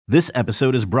This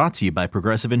episode is brought to you by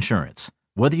Progressive Insurance.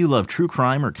 Whether you love true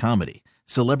crime or comedy,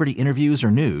 celebrity interviews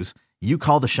or news, you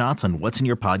call the shots on what's in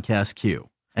your podcast queue.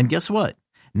 And guess what?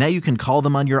 Now you can call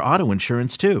them on your auto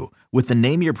insurance too with the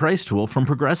Name Your Price tool from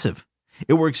Progressive.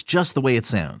 It works just the way it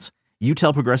sounds. You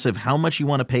tell Progressive how much you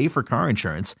want to pay for car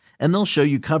insurance, and they'll show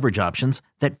you coverage options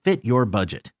that fit your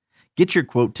budget. Get your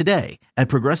quote today at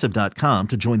Progressive.com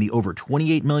to join the over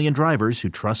 28 million drivers who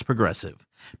trust Progressive.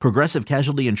 Progressive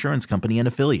Casualty Insurance Company and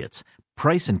Affiliates.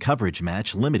 Price and coverage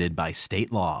match limited by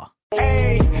state law.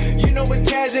 Hey, you know it's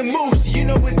Taz and Moose. You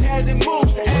know it's Taz and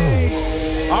Moose.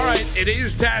 Hey. All right, it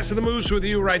is Taz and the Moose with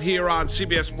you right here on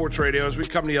CBS Sports Radio as we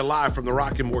come to you live from the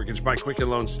Rocket Mortgage by Quicken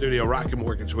Loan Studio. Rocket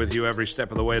Mortgage with you every step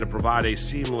of the way to provide a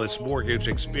seamless mortgage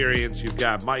experience. You've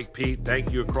got Mike, Pete,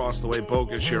 thank you across the way,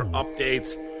 Bogus, your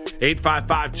updates.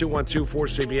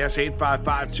 855-212-4CBS,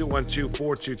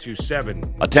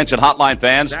 855-212-4227. Attention hotline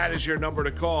fans. That is your number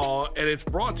to call, and it's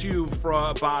brought to you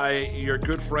by your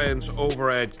good friends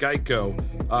over at Geico.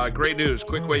 Great news,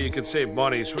 quick way you can save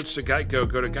money. Switch to Geico,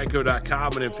 go to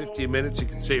geico.com, and in 15 minutes you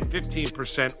can save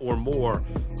 15% or more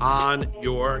on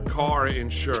your car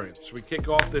insurance. We kick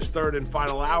off this third and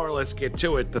final hour. Let's get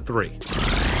to it, the three.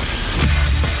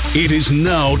 It is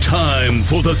now time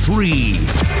for the three.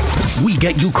 We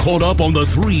get you caught up on the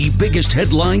three biggest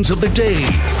headlines of the day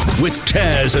with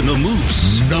Taz and the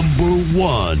Moose. Number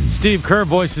one. Steve Kerr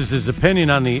voices his opinion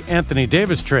on the Anthony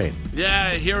Davis trade.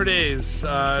 Yeah, here it is.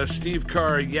 Steve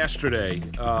Kerr yesterday,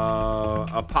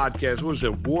 a podcast. What was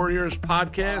it? Warriors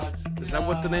podcast? Is that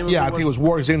what the name of it was? Yeah, I think it was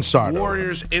Warriors Insider.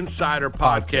 Warriors Insider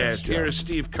podcast. Yeah. Here is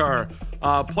Steve Kerr.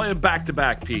 Playing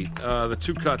back-to-back, Pete. The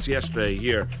two cuts yesterday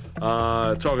here.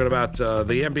 Talking about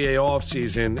the NBA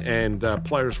offseason and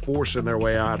players forcing their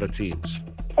way out of teams.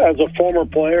 As a former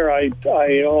player, I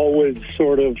always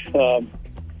sort of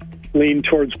lean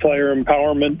towards player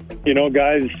empowerment. You know,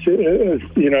 guys,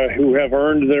 who have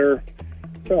earned their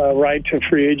right to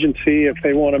free agency, if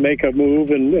they want to make a move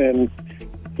and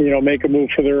make a move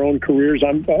for their own careers,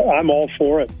 I'm all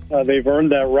for it. They've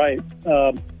earned that right.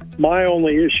 My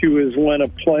only issue is when a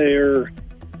player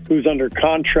who's under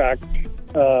contract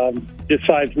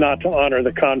decides not to honor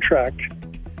the contract.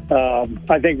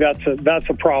 I think that's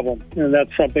a problem, and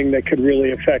that's something that could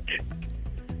really affect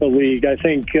the league. I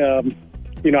think I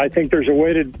think there's a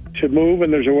way to move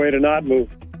and there's a way to not move.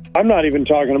 I'm not even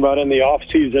talking about in the off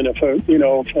season. If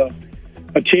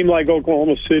a team like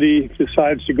Oklahoma City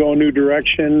decides to go a new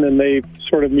direction and they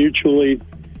sort of mutually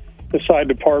decide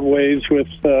to part ways with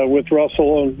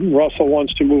Russell, and Russell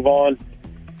wants to move on.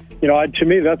 To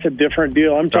me, that's a different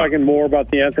deal. I'm talking more about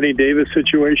the Anthony Davis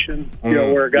situation,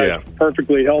 where a guy's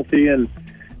perfectly healthy and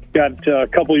got a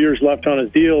couple years left on his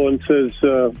deal and says,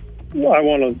 "I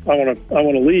want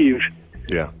to leave."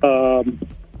 Yeah,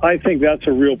 I think that's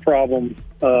a real problem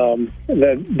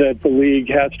that the league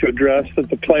has to address. That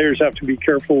the players have to be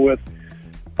careful with.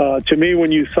 To me,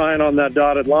 when you sign on that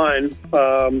dotted line,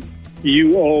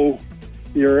 you owe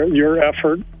your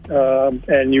effort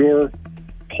and your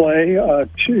play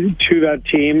to that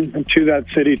team, to that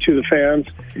city, to the fans,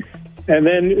 and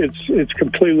then it's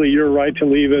completely your right to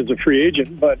leave as a free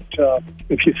agent. But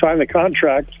if you sign the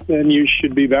contract, then you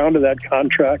should be bound to that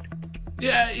contract.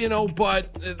 Yeah,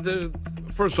 but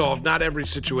first off, not every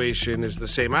situation is the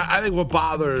same. I think what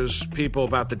bothers people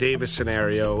about the Davis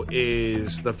scenario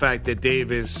is the fact that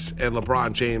Davis and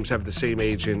LeBron James have the same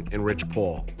agent in Rich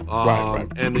Paul. Right.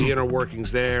 And the inner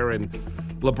workings there, and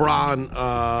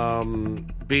LeBron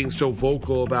being so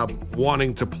vocal about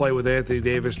wanting to play with Anthony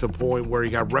Davis to the point where he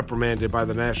got reprimanded by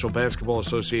the National Basketball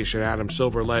Association, Adam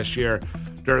Silver, last year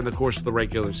during the course of the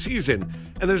regular season.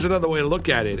 And there's another way to look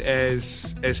at it.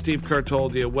 As Steve Kerr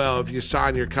told you, well, if you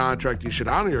sign your contract, you should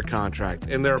honor your contract.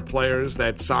 And there are players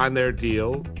that sign their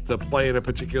deal to play in a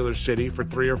particular city for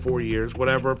 3 or 4 years,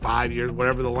 whatever, 5 years,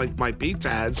 whatever the length might be,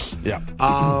 Taz. Yeah.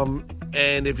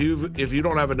 And if you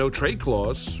don't have a no trade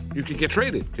clause, you could get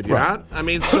traded, could you not? I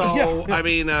mean, so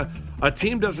a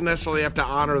team doesn't necessarily have to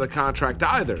honor the contract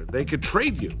either. They could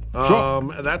trade you.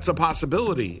 Sure. That's a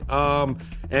possibility. And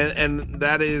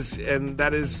that is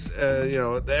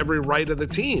every right of the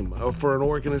team for an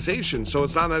organization. So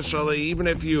it's not necessarily, even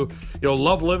if you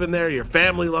love living there, your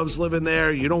family loves living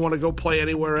there, you don't want to go play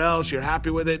anywhere else, you're happy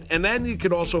with it. And then you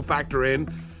could also factor in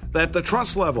that the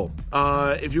trust level.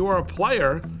 If you are a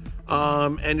player.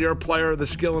 And you're a player of the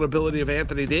skill and ability of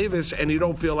Anthony Davis, and you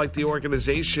don't feel like the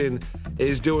organization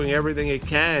is doing everything it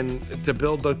can to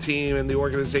build the team and the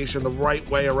organization the right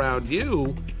way around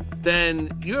you, then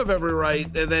you have every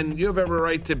right. Then you have every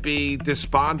right to be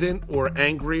despondent or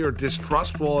angry or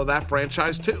distrustful of that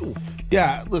franchise too.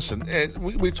 Yeah, listen,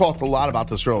 we talked a lot about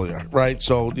this earlier, right?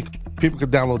 So people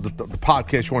could download the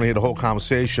podcast. You want to hear the whole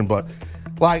conversation, but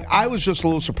like I was just a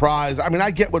little surprised. I mean,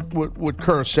 I get what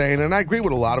Kerr's saying, and I agree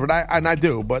with a lot of it, and I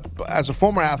do. But as a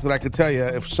former athlete, I could tell you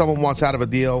if someone wants out of a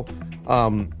deal.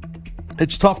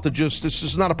 It's tough to this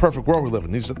is not a perfect world we live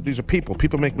in. These are people.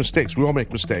 People make mistakes. We all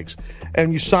make mistakes.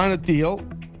 And you sign a deal.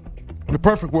 In the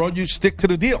perfect world, you stick to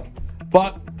the deal.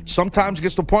 But sometimes it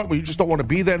gets to the point where you just don't want to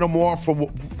be there no more for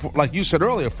like you said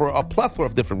earlier, for a plethora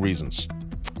of different reasons.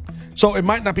 So it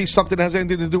might not be something that has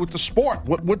anything to do with the sport,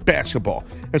 with basketball.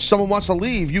 If someone wants to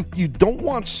leave, you don't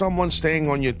want someone staying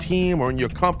on your team or in your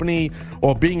company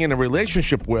or being in a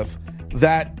relationship with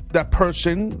that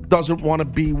person doesn't want to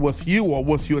be with you or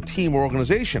with your team or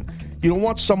organization. You don't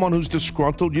want someone who's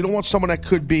disgruntled. You don't want someone that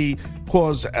could be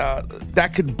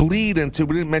that could bleed into,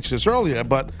 we didn't mention this earlier,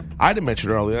 but I didn't mention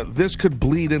it earlier, this could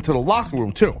bleed into the locker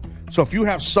room too. So if you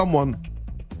have someone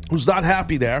who's not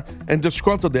happy there and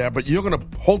disgruntled there, but you're going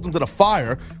to hold him to the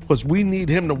fire because we need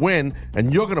him to win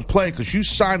and you're going to play because you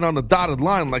signed on the dotted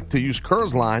line, like to use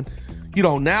Kerr's line,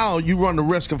 now you run the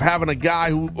risk of having a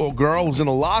guy or girl who's in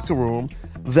a locker room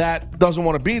that doesn't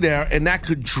want to be there, and that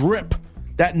could drip.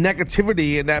 That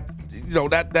negativity and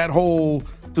that whole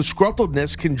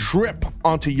disgruntledness can drip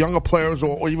onto younger players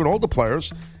or even older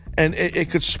players, and it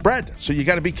could spread. So you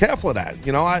got to be careful of that.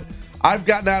 I've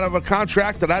gotten out of a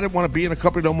contract that I didn't want to be in a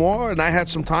company no more, and I had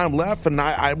some time left, and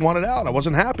I wanted out. I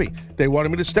wasn't happy. They wanted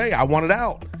me to stay. I wanted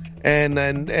out.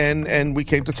 And we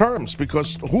came to terms,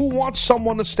 because who wants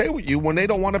someone to stay with you when they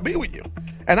don't want to be with you?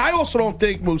 And I also don't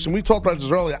think, Moose, and we talked about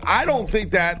this earlier, I don't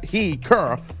think that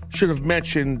Kerr, should have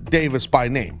mentioned Davis by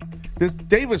name.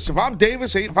 Davis, if I'm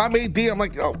Davis, if I'm AD, I'm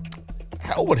like, oh,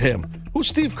 hell with him. Who's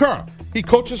Steve Kerr? He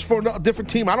coaches for a different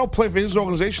team. I don't play for his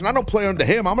organization. I don't play under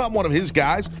him. I'm not one of his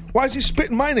guys. Why is he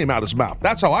spitting my name out his mouth?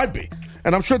 That's how I'd be.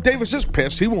 And I'm sure Davis is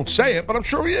pissed. He won't say it, but I'm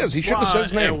sure he is. He shouldn't have said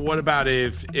his name. And what about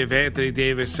if Anthony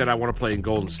Davis said, I want to play in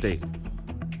Golden State?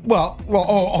 Well,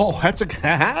 that's a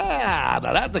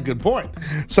good point.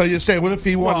 So you say, what if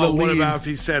he wanted to leave? What about if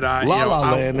he said, La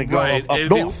La Land and go up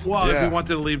north? If he wanted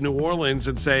to leave New Orleans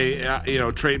and say,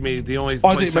 trade me, the only I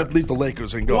place think he meant leave the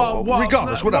Lakers and go.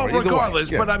 Regardless, whatever.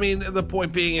 Regardless, but I mean, the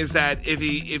point being is that if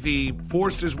he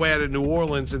forced his way out of New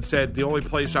Orleans and said, the only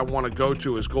place I want to go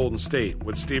to is Golden State,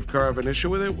 would Steve Kerr have an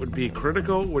issue with it? Would he be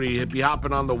critical? Would he be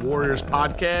hopping on the Warriors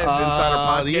podcast, Insider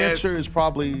podcast? The answer is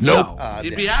probably no.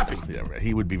 He'd be happy. Yeah,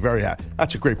 he would be very happy.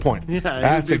 That's a great point. Yeah,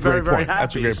 that's a very, great very point. happy.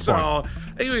 That's a great point. So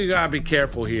I think we gotta be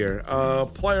careful here.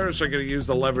 Players are going to use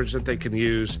the leverage that they can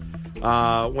use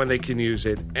when they can use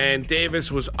it. And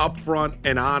Davis was upfront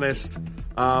and honest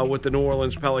with the New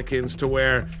Orleans Pelicans, to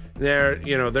where their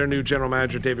new general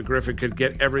manager David Griffin could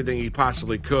get everything he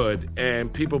possibly could,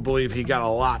 and people believe he got a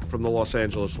lot from the Los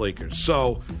Angeles Lakers.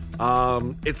 So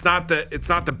it's not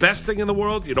the best thing in the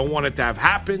world. You don't want it to have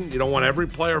happened. You don't want every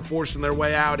player forcing their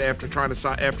way out after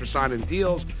signing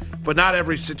deals. But not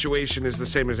every situation is the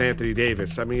same as Anthony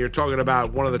Davis. I mean, you're talking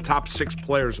about one of the top 6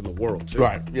 players in the world, too.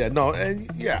 Right. Yeah. No. And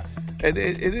yeah. And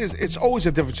it is. It's always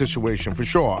a different situation for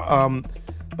sure.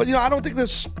 But I don't think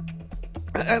this.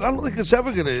 I don't think this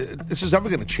is ever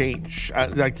gonna change.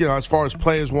 As far as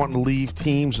players wanting to leave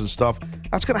teams and stuff,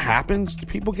 that's gonna happen.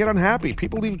 People get unhappy.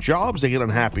 People leave jobs, they get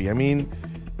unhappy. I mean,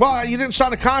 well, you didn't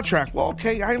sign a contract. Well,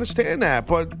 okay, I understand that,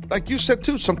 but like you said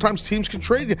too, sometimes teams can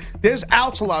trade you. There's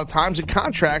outs a lot of times in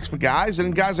contracts for guys, and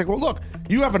then guys like, well, look,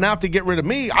 you have an out to get rid of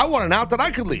me. I want an out that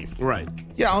I could leave. Right.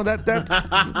 That you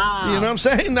know what I'm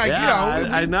saying? Like,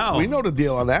 I know. We know the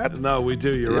deal on that. No, we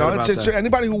do. You're right about that.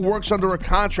 Anybody who works under a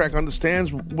contract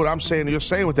understands what I'm saying and you're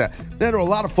saying with that. There are a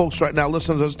lot of folks right now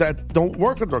listening to us that don't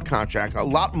work under a contract.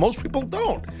 Most people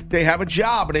don't. They have a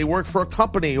job and they work for a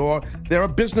company, or they're a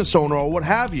business owner or what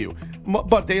have you.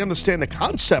 But they understand the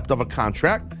concept of a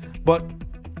contract. But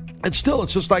it's still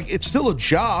a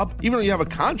job. Even though you have a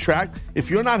contract,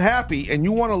 if you're not happy and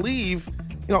you want to leave,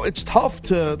 it's tough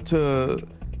to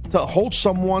hold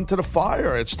someone to the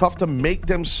fire. It's tough to make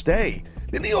them stay.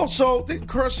 Didn't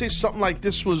Kerr say something like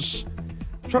this was,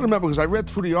 I'm trying to remember because I read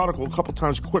through the article a couple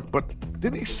times quick, but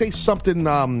didn't he say something,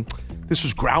 this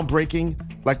was groundbreaking,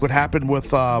 like what happened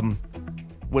with AD?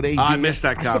 I missed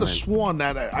that comment. I could have sworn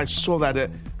that I saw that.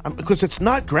 because it's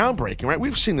not groundbreaking, right?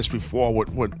 We've seen this before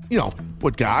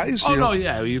with guys. Oh, no,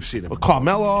 yeah, you've seen it. With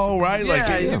Carmelo, right?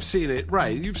 Yeah, you've seen it.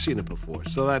 Right, you've seen it before.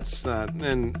 So that's not...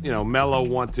 And, Melo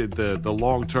wanted the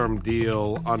long-term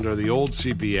deal under the old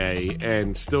CBA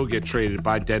and still get traded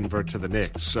by Denver to the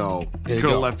Knicks. So he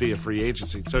could have left via free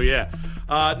agency. So, yeah.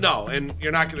 No, and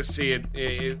you're not going to see it.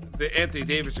 The Anthony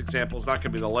Davis example is not going to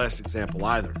be the last example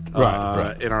either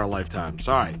in our lifetimes.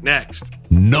 All right, next.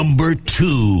 Number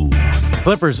 2.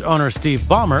 Clippers owner Steve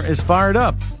Ballmer is fired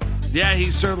up. Yeah,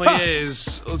 he certainly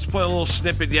is. Let's play a little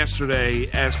snippet yesterday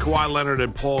as Kawhi Leonard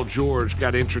and Paul George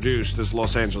got introduced as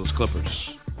Los Angeles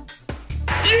Clippers.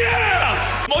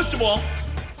 Yeah! Most of all,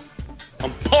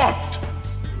 I'm pumped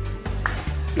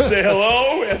to say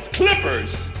hello as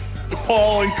Clippers to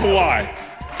Paul and Kawhi.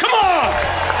 Come on!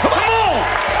 Come on!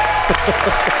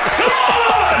 Come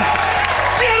on!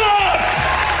 Get up!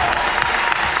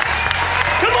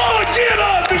 Come on, get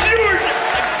up! If you're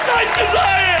psyched as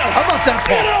I am! How about that,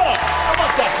 Paul? Get up! How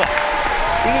about that, Paul?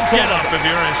 Get up if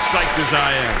you're as psyched as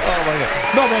I am. Oh, my God.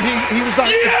 No, man, he was like...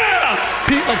 Yeah!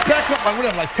 Back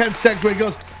up, like 10 seconds where he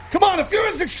goes, come on, if you're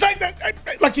as excited...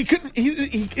 Like he couldn't...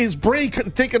 his brain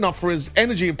couldn't think enough for his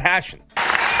energy and passion.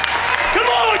 Come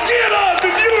on, get up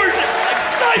if you're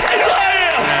psyched as I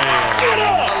am! Get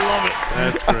up! I love it.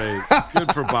 That's great.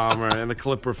 Good for Ballmer and the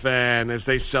Clipper fan as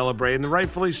they celebrate, and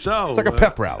rightfully so. It's like a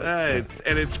pep rally.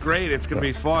 It's great. It's going to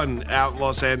be fun out in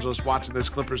Los Angeles watching this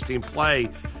Clippers team play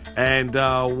and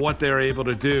what they're able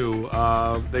to do.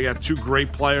 They got 2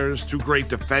 great players, 2 great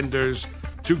defenders,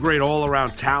 2 great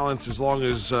all-around talents. As long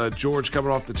as George,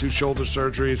 coming off the 2 shoulder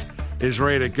surgeries, is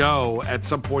ready to go at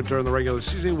some point during the regular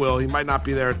season. He might not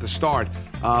be there at the start.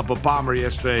 But Ballmer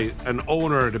yesterday, an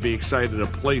owner to be excited to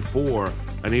play for,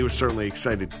 and he was certainly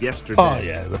excited yesterday. Oh,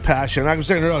 yeah, the passion. I was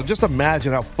saying earlier, just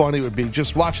imagine how funny it would be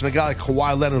just watching a guy like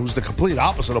Kawhi Leonard, who's the complete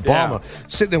opposite of Ballmer,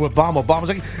 sitting there with Ballmer. Ballmer's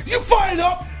like, you fired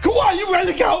up? Kawhi, you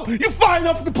ready to go? You fired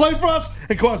up to play for us?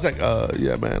 And Kawhi's like,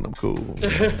 yeah, man, I'm cool.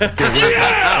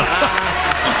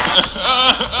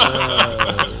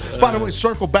 By the way,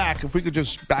 circle back. If we could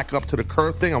just back up to the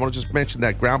Kerr thing, I want to just mention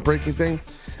that groundbreaking thing.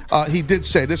 He did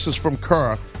say, this is from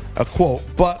Kerr, a quote,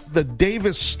 but the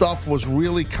Davis stuff was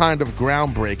really kind of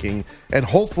groundbreaking and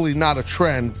hopefully not a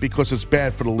trend because it's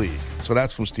bad for the league. So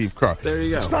that's from Steve Kerr. There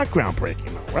you go. It's not groundbreaking,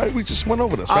 though, right? We just went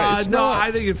over this, right?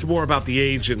 I think it's more about the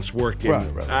agents working.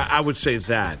 Right. I would say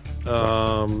that.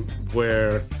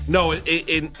 Where, no,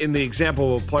 in the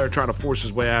example of a player trying to force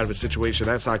his way out of a situation,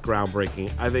 that's not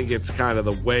groundbreaking. I think it's kind of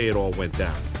the way it all went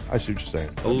down. I see what you're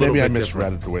saying. Maybe I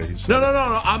misread it the way he said. No.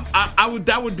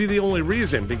 That would be the only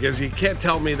reason, because you can't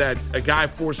tell me that a guy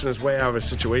forcing his way out of a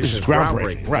situation is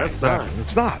groundbreaking. Right, that's exactly. not.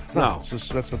 It's not. No. It's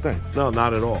just, that's the thing. No,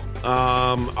 not at all.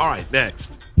 All right,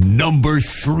 next. Number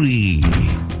 3.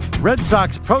 Red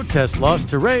Sox protest loss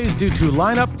to Rays due to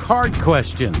lineup card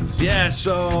questions. Yeah,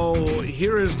 so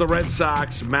here is the Red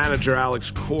Sox manager,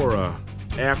 Alex Cora,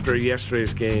 after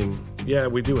yesterday's game. Yeah,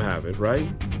 we do have it, right?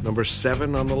 Number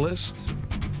 7 on the list.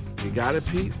 You got it,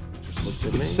 Pete? Just looked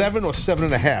at me. 7 or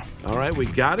 7.5? All right, we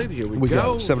got it. Here we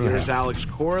go. 7.5. Here's Alex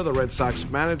Cora, the Red Sox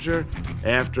manager,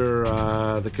 after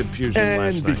the confusion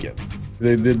last night.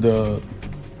 They did the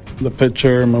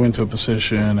pitcher moving to a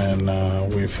position,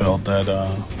 and we felt that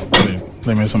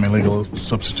they made some illegal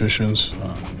substitutions.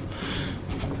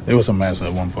 It was a mess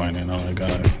at one point,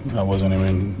 I wasn't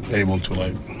even able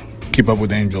to keep up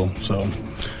with Angel. So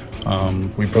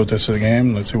we protested the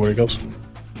game. Let's see where it goes.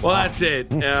 Well, that's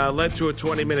it. Led to a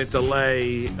 20-minute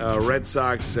delay. Red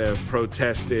Sox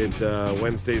protested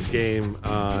Wednesday's game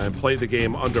and played the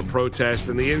game under protest,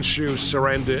 and the issue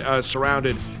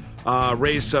surrounded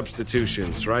Rays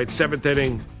substitutions, right? 7th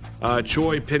inning,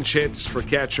 Choi pinch hits for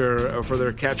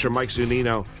their catcher Mike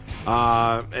Zunino,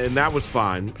 and that was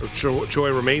fine.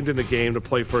 Choi remained in the game to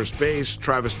play first base.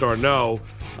 Travis d'Arnaud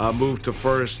moved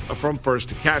from first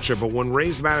to catcher, but when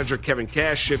Rays manager Kevin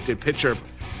Cash shifted pitcher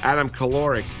Adam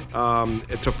Kaloric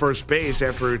to first base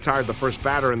after he retired the first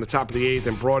batter in the top of the 8th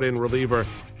and brought in reliever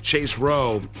Chase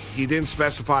Rowe, he didn't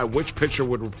specify which pitcher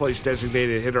would replace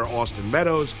designated hitter Austin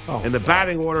Meadows. In the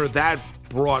batting order, that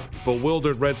brought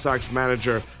bewildered Red Sox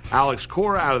manager Alex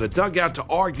Cora out of the dugout to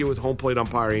argue with home plate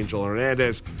umpire Angel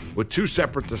Hernandez, with 2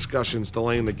 separate discussions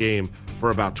delaying the game for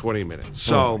about 20 minutes.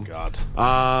 So,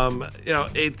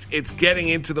 it's getting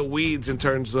into the weeds in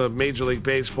terms of Major League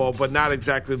Baseball, but not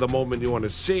exactly the moment you want to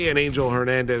see. And Angel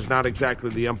Hernandez, not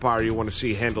exactly the umpire you want to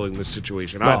see handling this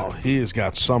situation either. No, he has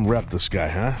got some rep, this guy,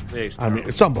 huh? Yeah,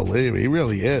 it's unbelievable. He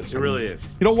really is. It really is.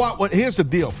 You know what? Here's the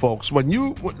deal, folks. When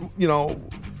you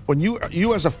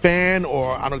as a fan,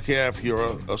 or I don't care if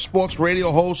you're a sports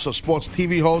radio host or sports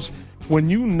TV host, when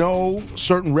you know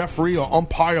certain referee or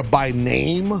umpire by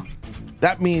name,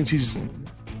 that means he's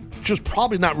just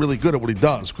probably not really good at what he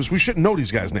does, because we shouldn't know these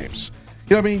guys' names.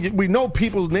 You know what I mean? We know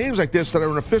people's names like this that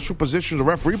are in official positions or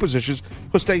referee positions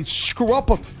because they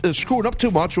screwing up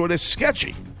too much or they're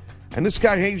sketchy. And this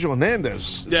guy, Angel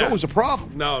Hernandez, it's always a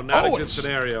problem. No, not a good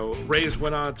scenario. Rays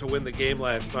went on to win the game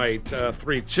last night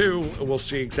 3-2. We'll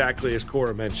see exactly, as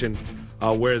Cora mentioned,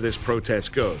 where this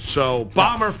protest goes. So,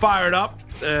 Bomber fired up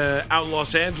out in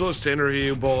Los Angeles to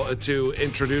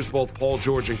introduce both Paul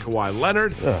George and Kawhi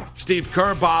Leonard. Steve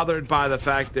Kerr bothered by the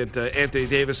fact that Anthony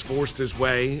Davis forced his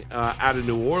way out of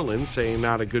New Orleans, saying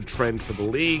not a good trend for the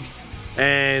league.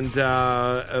 And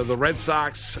the Red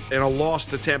Sox, in a loss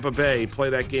to Tampa Bay, play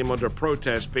that game under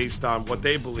protest based on what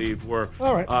they believed were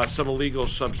some illegal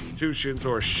substitutions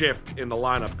or a shift in the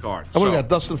lineup card. And we got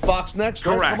Dustin Fox next.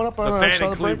 Correct. Coming up the fan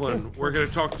in Cleveland. We're going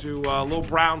to talk to little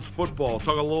Browns football,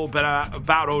 talk a little bit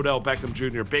about Odell Beckham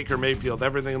Jr., Baker Mayfield,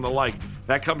 everything and the like.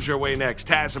 That comes your way next.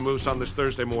 Taz and Moose on this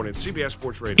Thursday morning, CBS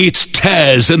Sports Radio. It's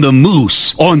Taz and the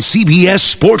Moose on CBS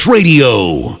Sports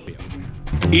Radio.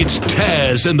 It's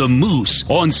Taz and the Moose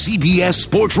on CBS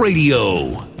Sports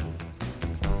Radio.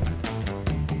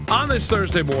 On this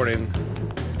Thursday morning,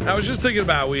 I was just thinking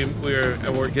about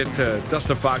we're getting to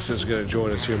Dustin Fox is going to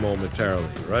join us here momentarily,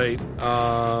 right?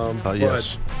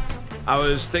 Yes. But I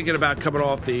was thinking about coming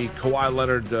off the Kawhi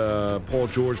Leonard, Paul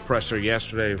George presser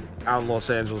yesterday out in Los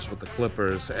Angeles with the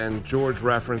Clippers, and George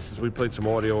referenced, as we played some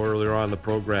audio earlier on in the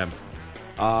program,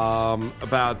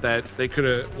 about that they could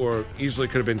have or easily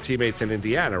could have been teammates in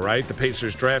Indiana, right? The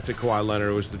Pacers drafted Kawhi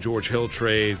Leonard. It was the George Hill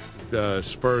trade.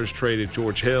 Spurs traded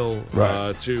George Hill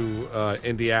to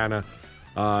Indiana.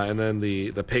 And then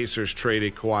the Pacers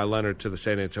traded Kawhi Leonard to the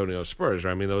San Antonio Spurs.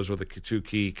 Right? I mean, those were the two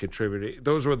key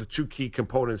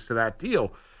components to that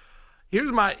deal.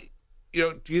 Here's my,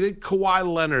 do you think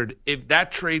Kawhi Leonard, if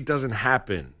that trade doesn't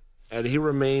happen and he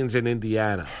remains in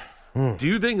Indiana, do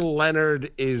you think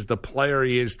Leonard is the player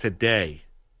he is today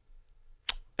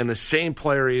and the same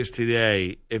player he is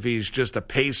today if he's just a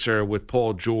Pacer with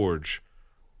Paul George?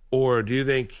 Or do you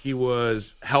think he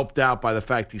was helped out by the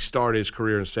fact he started his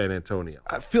career in San Antonio?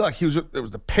 I feel like it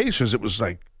was the Pacers. It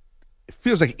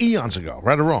feels like eons ago,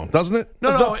 right or wrong, doesn't it?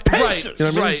 No, right, you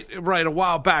know what I mean? right, a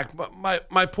while back. But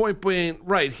my point being,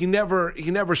 right, he never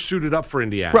suited up for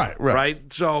Indiana, right.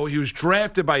 So he was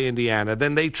drafted by Indiana.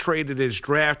 Then they traded his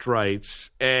draft rights,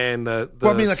 and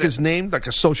his name, like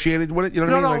associated with it. You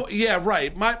know what I mean? Yeah,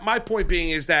 right. My point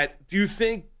being is that, do you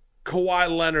think Kawhi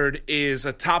Leonard is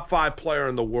a top 5 player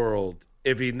in the world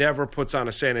if he never puts on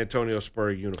a San Antonio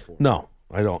Spurs uniform? No,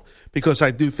 I don't, because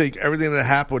I do think everything that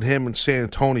happened with him in San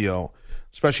Antonio,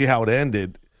 especially how it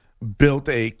ended, built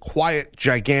a quiet,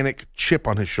 gigantic chip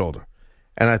on his shoulder.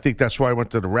 And I think that's why he went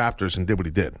to the Raptors and did what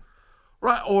he did.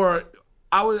 Right, or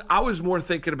I was more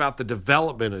thinking about the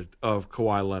development of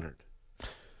Kawhi Leonard.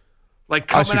 Like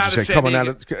coming out of San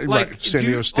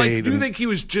Diego State. Do you think he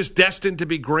was just destined to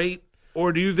be great?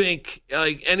 Or do you think,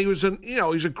 and he was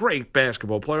he's a great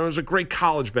basketball player. He was a great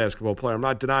college basketball player. I'm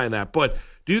not denying that. But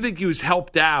do you think he was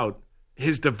helped out?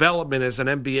 His development as an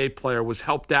NBA player was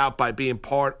helped out by being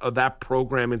part of that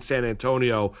program in San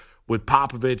Antonio with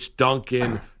Popovich,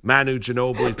 Duncan, Manu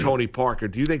Ginobili, Tony Parker.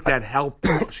 Do you think that helped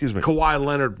Kawhi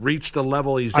Leonard reach the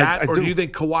level he's at? Or do you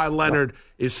think Kawhi Leonard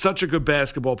is such a good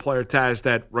basketball player, Taz,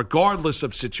 that regardless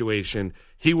of situation,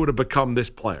 he would have become this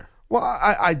player? Well,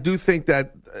 I do think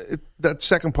that that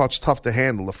second part's tough to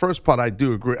handle. The first part, I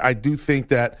do agree. I do think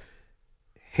that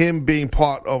him being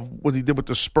part of what he did with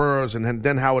the Spurs and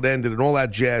then how it ended and all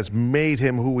that jazz made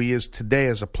him who he is today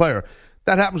as a player.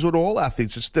 That happens with all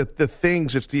athletes. It's the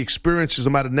things, it's the experiences,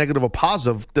 no matter negative or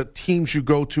positive, the teams you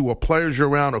go to or players you're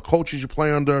around or coaches you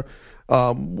play under,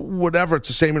 whatever. It's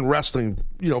the same in wrestling.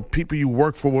 People you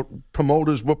work for, what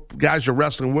promoters, what guys you're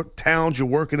wrestling, what towns you're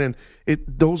working in.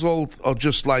 Those all are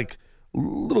just like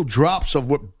little drops of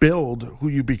what build who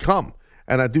you become.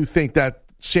 And I do think that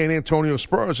San Antonio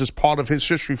Spurs is part of his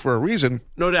history for a reason.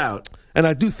 No doubt. And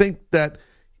I do think that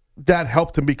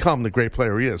helped him become the great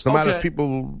player he is. No matter if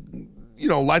people,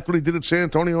 like what he did at San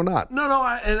Antonio or not. No,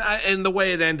 and the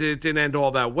way it ended, it didn't end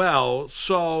all that well.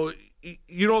 So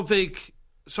you don't think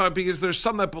so? Because there's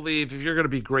some that believe if you're going to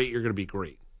be great, you're going to be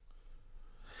great.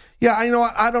 Yeah,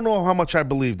 I don't know how much I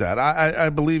believe that. I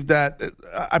believe that.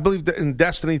 I believe that in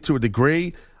destiny to a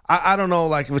degree. I don't know.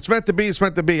 Like if it's meant to be, it's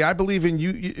meant to be. I believe in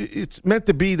you. It's meant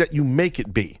to be that you make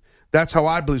it be. That's how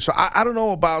I believe. So I don't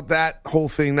know about that whole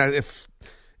thing. That if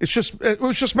it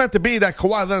was just meant to be that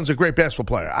Kawhi Leonard's a great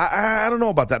basketball player. I don't know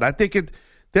about that. I think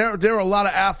There are a lot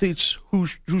of athletes who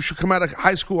should come out of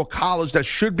high school or college that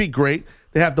should be great.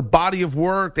 They have the body of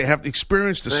work, they have the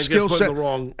experience, the skill set,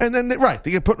 and then they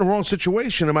get put in the wrong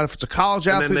situation. No matter if it's a college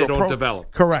athlete and then they or don't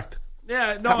develop. Correct.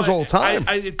 Yeah, no, happens all the time.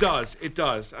 It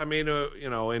does. I mean,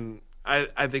 and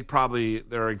I think probably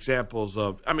there are examples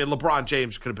of. I mean, LeBron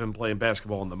James could have been playing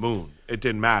basketball on the moon. It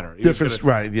didn't matter. He was going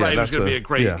to be a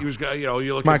great. Yeah. He was.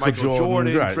 You look at Michael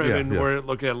Jordan driven. We're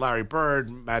looking at Larry Bird,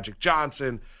 Magic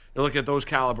Johnson. You look at those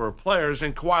caliber of players,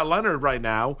 and Kawhi Leonard right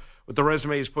now, with the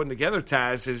resume he's putting together,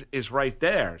 Taz, is right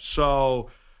there. So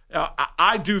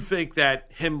I do think that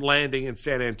him landing in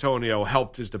San Antonio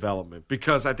helped his development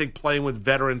because I think playing with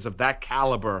veterans of that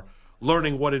caliber,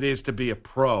 learning what it is to be a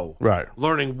pro,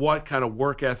 learning what kind of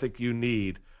work ethic you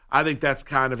need, I think that's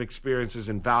kind of experience is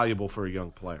invaluable for a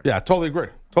young player. Yeah, totally agree.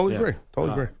 Totally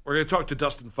agree. We're going to talk to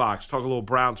Dustin Fox, talk a little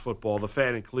Browns football. The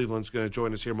fan in Cleveland is going to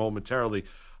join us here momentarily.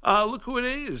 Look who it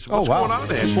is. What's going on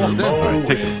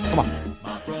there? Come on.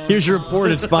 Here's your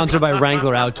report. It's sponsored by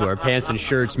Wrangler Outdoor. Pants and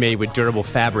shirts made with durable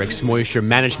fabrics, moisture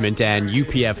management, and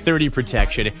UPF 30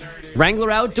 protection. Wrangler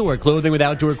Outdoor, clothing with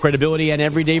outdoor credibility and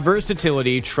everyday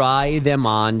versatility. Try them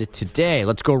on today.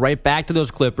 Let's go right back to those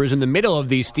Clippers. In the middle of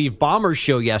the Steve Ballmer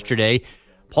show yesterday,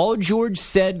 Paul George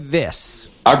said this.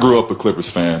 I grew up a Clippers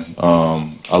fan.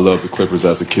 I loved the Clippers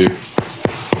as a kid.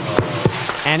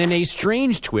 And in a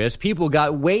strange twist, people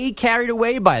got way carried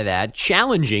away by that,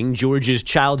 challenging George's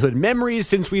childhood memories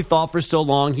since we thought for so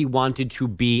long he wanted to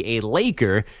be a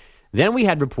Laker. Then we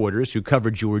had reporters who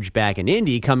covered George back in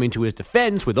Indy coming to his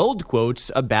defense with old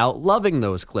quotes about loving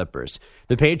those Clippers.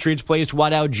 The Patriots placed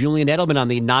wideout Julian Edelman on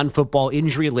the non-football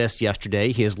injury list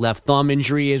yesterday. His left thumb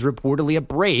injury is reportedly a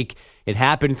break. It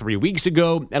happened 3 weeks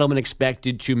ago. Edelman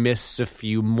expected to miss a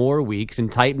few more weeks.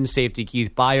 And Titans safety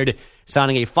Keith Byard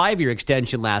signing a 5-year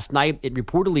extension last night. It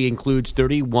reportedly includes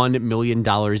 $31 million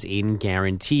in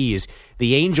guarantees.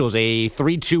 The Angels, a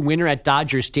 3-2 winner at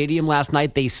Dodger Stadium last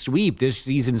night. They sweep this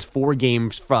season's 4-game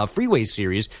freeway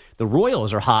series. The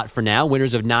Royals are hot for now,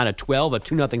 winners of 9-12, a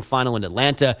 2-0 final in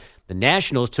Atlanta. The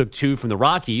Nationals took 2 from the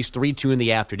Rockies, 3-2 in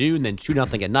the afternoon, then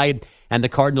 2-0 at night. And the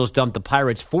Cardinals dumped the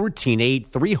Pirates 14-8,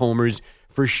 3 homers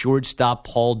for shortstop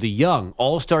Paul DeJong.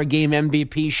 All-Star Game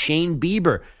MVP Shane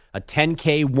Bieber, a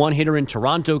 10K one-hitter in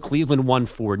Toronto. Cleveland won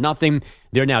 4-0.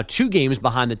 They're now 2 games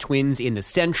behind the Twins in the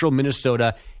Central.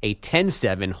 Minnesota, a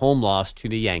 10-7 home loss to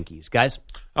the Yankees. Guys?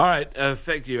 All right.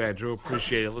 Thank you, Andrew.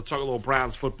 Appreciate it. Let's talk a little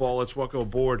Browns football. Let's welcome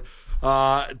aboard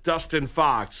Dustin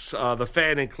Fox, the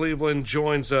fan in Cleveland,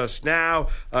 joins us now,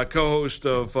 co-host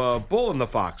of Bull and the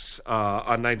Fox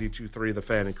on 92.3, the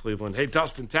fan in Cleveland. Hey,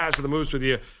 Dustin, Taz of the Moose with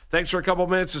you. Thanks for a couple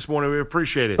minutes this morning. We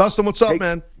appreciate it. Dustin, what's up,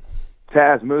 man?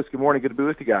 Taz, Moose, good morning. Good to be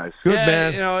with you guys. Good,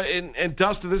 man. You know, and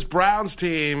Dustin, this Browns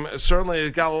team certainly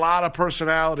has got a lot of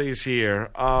personalities here.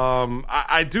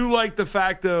 I do like the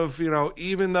fact of,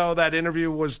 even though that interview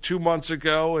was 2 months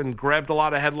ago and grabbed a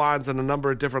lot of headlines on a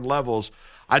number of different levels,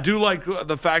 I do like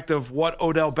the fact of what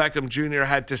Odell Beckham Jr.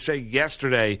 had to say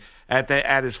yesterday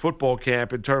at his football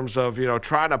camp in terms of,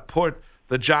 trying to put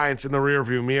the Giants in the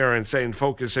rearview mirror and saying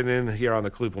focusing in here on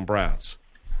the Cleveland Browns.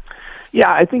 Yeah,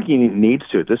 I think he needs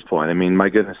to at this point. I mean, my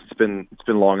goodness, it's been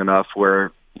long enough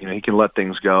where he can let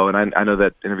things go. And I know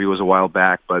that interview was a while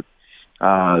back, but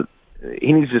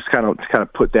he needs to just kind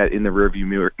of put that in the rearview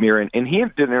mirror. And he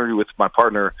did an interview with my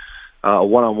partner,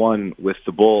 one-on-one with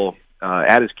the Bull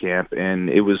at his camp, and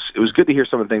it was good to hear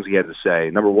some of the things he had to say.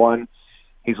 Number one,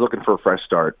 he's looking for a fresh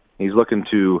start. He's looking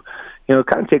to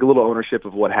kind of take a little ownership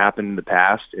of what happened in the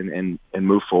past and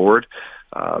move forward.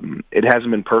 It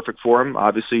hasn't been perfect for him.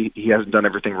 Obviously, he hasn't done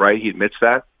everything right. He admits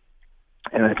that.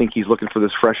 And I think he's looking for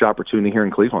this fresh opportunity here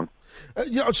in Cleveland.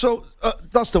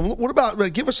 Dustin, what about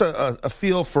give us a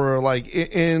feel for,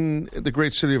 in the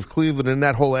great city of Cleveland, in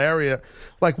that whole area,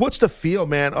 what's the feel,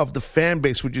 man, of the fan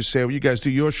base, would you say? When you guys do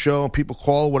your show and people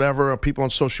call, whatever, or people on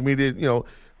social media,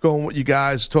 going with you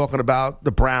guys, talking about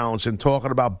the Browns and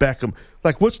talking about Beckham.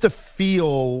 What's the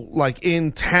feel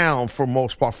in town for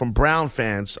most part from Brown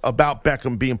fans about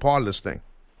Beckham being part of this thing?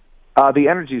 The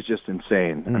energy is just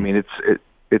insane. I mean,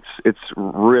 it's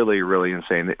really, really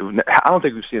insane. I don't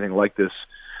think we've seen anything like this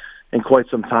in quite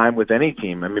some time with any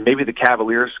team. I mean, maybe the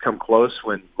Cavaliers come close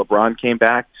when LeBron came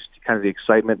back, just kind of the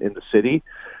excitement in the city.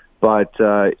 But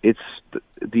it's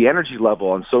the energy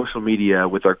level on social media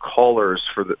with our callers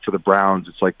for the Browns.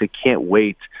 It's like they can't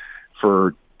wait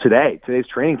for today's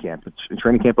training camp.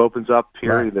 Training camp opens up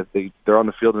here. Right. That they're on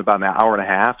the field in about an hour and a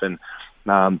half, and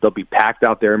they'll be packed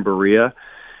out there in Berea.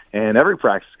 And every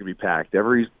practice is going to be packed.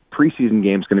 Every preseason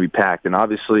game is going to be packed. And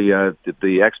obviously,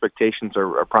 the expectations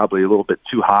are probably a little bit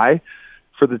too high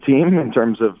for the team in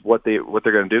terms of what they're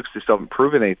going to do, because they still haven't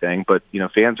proven anything. But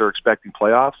fans are expecting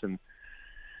playoffs, and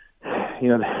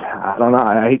I don't know.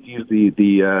 I hate to use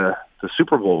the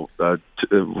Super Bowl.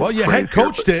 Well, your head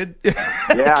coach did.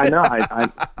 Yeah, I know.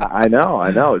 I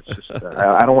know. It's just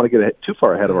I don't want to get too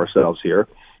far ahead of ourselves here,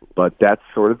 but that's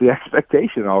sort of the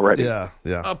expectation already. Yeah.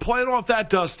 Playing off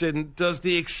that, Dustin, does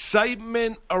the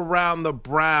excitement around the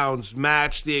Browns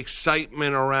match the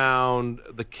excitement around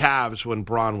the Cavs when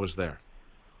Bron was there?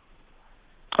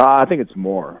 I think it's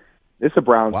more. It's a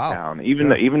Browns town. Even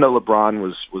though LeBron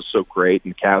was so great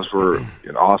and the Cavs were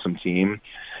an awesome team,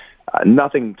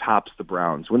 nothing tops the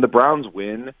Browns. When the Browns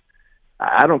win,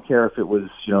 I don't care if it was,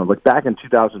 like back in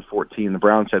 2014, the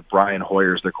Browns had Brian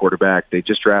Hoyer as their quarterback. They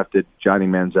just drafted Johnny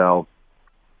Manziel,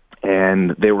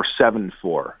 and they were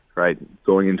 7-4, right,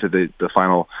 going into the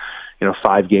final,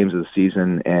 5 games of the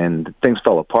season, and things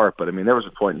fell apart. But there was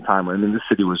a point in time where this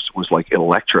city was like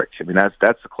electric. That's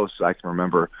the closest I can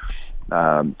remember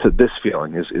to this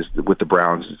feeling is with the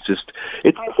Browns.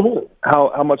 It's cool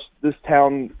how much this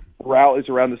town rallies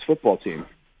around this football team.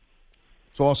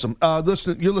 It's awesome.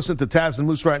 You're listening to Taz and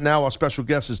Moose right now. Our special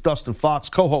guest is Dustin Fox,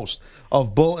 co-host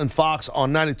of Bull and Fox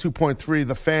on 92.3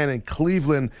 The Fan in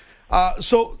Cleveland.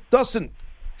 So, Dustin,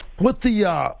 with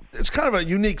it's kind of a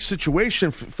unique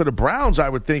situation for the Browns, I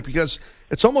would think, because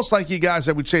it's almost like you guys,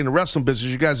 I would say in the wrestling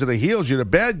business, you guys are the heels, you're the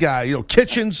bad guy.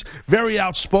 Kitchen's very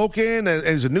outspoken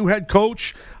as a new head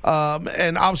coach,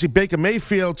 and obviously Baker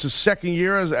Mayfield's his second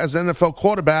year as an NFL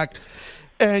quarterback.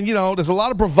 And, there's a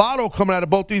lot of bravado coming out of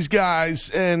both these guys,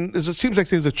 and it seems like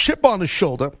there's a chip on the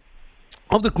shoulder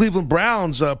of the Cleveland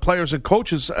Browns players and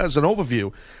coaches as an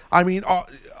overview.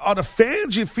 Are the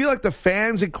fans, you feel like the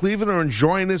fans in Cleveland are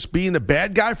enjoying this being the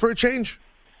bad guy for a change?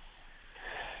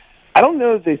 I don't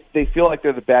know if they feel like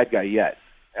they're the bad guy yet.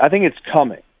 I think it's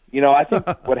coming. I think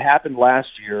what happened last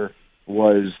year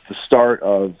was the start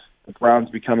of the Browns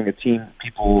becoming a team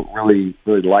people really,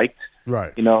 really liked.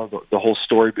 Right. The whole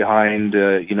story behind,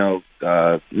 people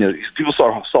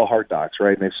saw Hard Knocks,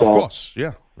 right? And they saw, of course,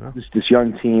 yeah. This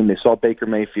young team. They saw Baker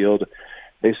Mayfield.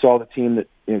 They saw the team that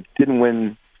didn't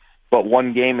win but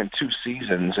one game in 2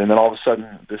 seasons, and then all of a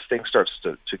sudden this thing starts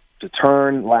to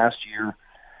turn last year.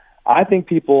 I think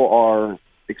people are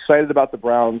excited about the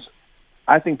Browns.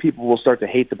 I think people will start to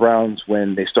hate the Browns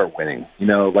when they start winning.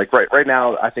 Like right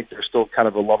now, I think they're still kind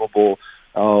of a lovable,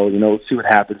 let's see what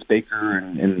happens. Baker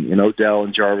and Odell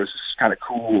and Jarvis is kind of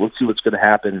cool. Let's see what's going to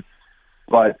happen.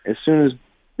 But as soon as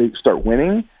they start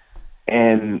winning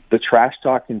and the trash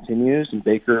talk continues and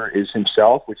Baker is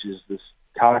himself, which is this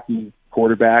cocky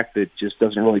quarterback that just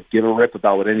doesn't really give a rip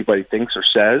about what anybody thinks or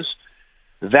says,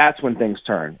 that's when things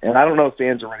turn. And I don't know if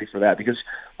fans are ready for that, because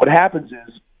what happens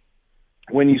is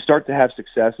when you start to have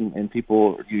success and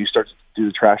you start to do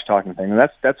the trash talking thing, and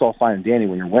that's all fine and dandy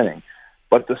when you're winning.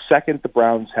 But the second the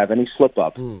Browns have any slip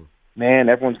up, man,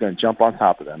 everyone's going to jump on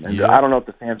top of them. And I don't know if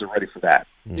the fans are ready for that.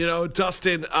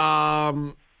 Dustin,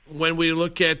 when we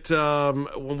look at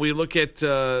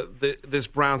this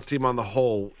Browns team on the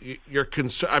whole, you're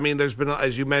concerned. There's been,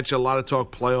 as you mentioned, a lot of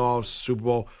talk playoffs, Super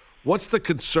Bowl. What's the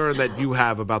concern that you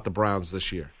have about the Browns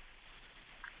this year?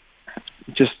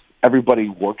 Just everybody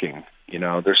working.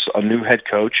 There's a new head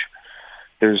coach.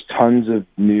 There's tons of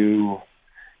new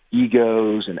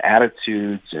egos and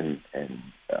attitudes and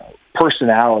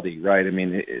personality, right?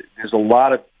 There's a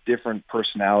lot of different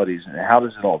personalities, and how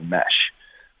does it all mesh?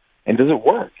 And does it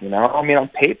work? On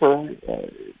paper,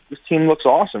 this team looks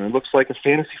awesome. It looks like a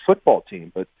fantasy football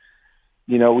team, but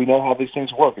we know how these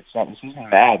things work. This isn't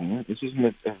Madden. This isn't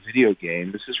a video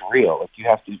game. This is real. Like you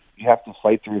have to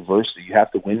fight through adversity. You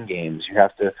have to win games. You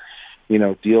have to,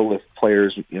 deal with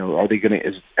players.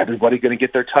 Is everybody going to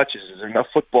get their touches? Is there enough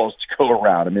footballs to go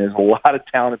around? There's a lot of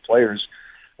talented players,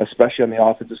 especially on the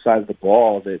offensive side of the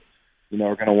ball, that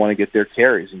are going to want to get their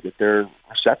carries and get their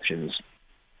receptions.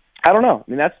 I don't know.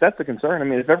 That's the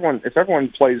concern. If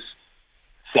everyone plays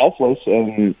selfless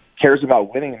and cares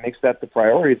about winning and makes that the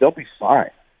priority, they'll be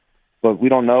fine. But we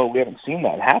don't know. We haven't seen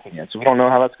that happen yet, so we don't know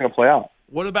how that's going to play out.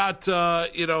 What about,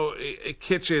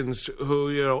 Kitchens,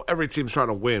 who, every team's trying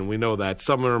to win. We know that.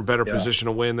 Some are in better position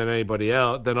to win than anybody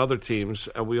else, than other teams,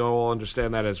 and we all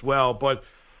understand that as well. But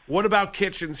what about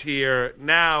Kitchens here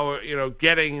now,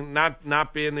 getting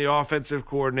not being the offensive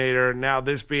coordinator, now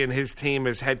this being his team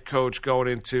as head coach going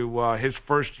into his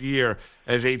first year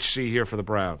as HC here for the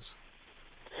Browns?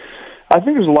 I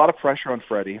think there's a lot of pressure on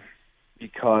Freddie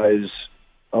because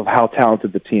of how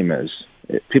talented the team is.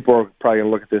 People are probably going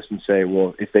to look at this and say,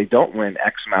 well, if they don't win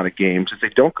X amount of games, if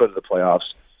they don't go to the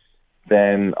playoffs,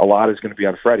 then a lot is going to be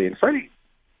on Freddie. And Freddie,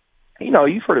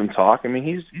 you've heard him talk. I mean,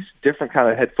 he's a different kind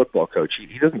of head football coach.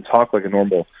 He doesn't talk like a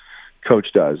normal coach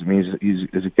does. I mean,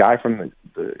 he's a guy from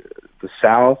the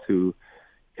South who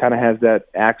kind of has that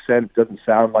accent. Doesn't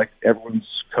sound like everyone's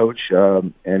coach,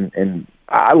 and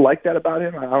I like that about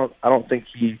him. I don't think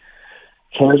he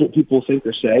cares what people think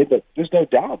or say, but there's no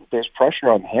doubt that there's pressure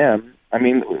on him. I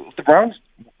mean,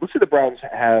 let's say the Browns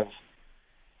have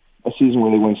a season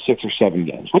where they win 6 or 7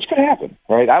 games, which could happen,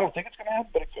 right? I don't think it's going to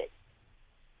happen, but it could.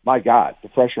 My God, the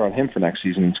pressure on him for next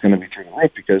season is going to be through the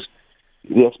roof because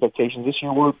the expectations this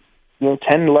year were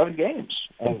 10, 11 games.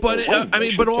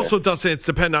 But also, Dustin, it's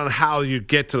dependent on how you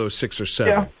get to those 6 or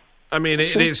 7. Yeah. I mean,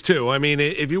 it is too. I mean,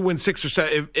 if you win 6 or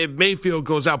 7, if Mayfield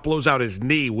goes out, blows out his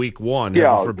knee week 1,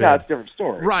 heaven forbid. That's a different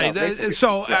story. Right.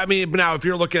 No, I mean, now if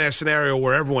you're looking at a scenario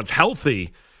where everyone's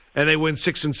healthy and they win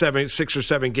 6 or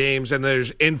 7 games, and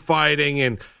there's infighting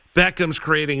and Beckham's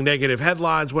creating negative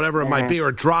headlines, whatever it might be,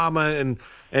 or drama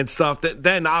and stuff,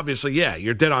 then obviously, yeah,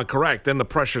 you're dead on correct. Then the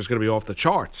pressure is going to be off the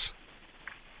charts.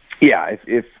 Yeah,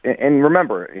 and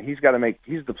remember, he's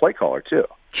the play caller too.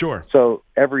 Sure. So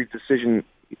every decision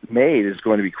made is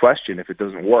going to be questioned if it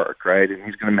doesn't work, right? And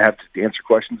he's going to have to answer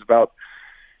questions about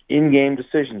in-game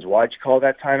decisions. Why'd you call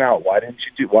that timeout? Why didn't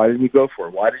you go for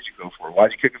it? Why did you go for it?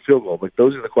 Why'd you kick a field goal? Like,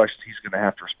 those are the questions he's going to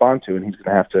have to respond to, and he's going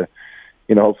to have to,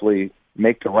 hopefully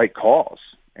make the right calls.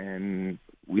 And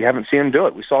we haven't seen him do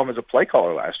it. We saw him as a play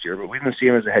caller last year, but we didn't see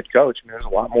him as a head coach. I mean, there's a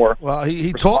lot more. Well,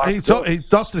 he talks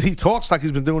like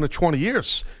he's been doing it 20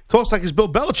 years. He talks like he's Bill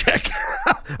Belichick.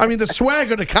 I mean, the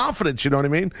swagger, the confidence. You know what I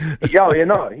mean?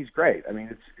 No, he's great. I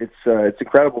mean, it's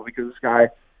incredible because this guy,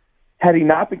 had he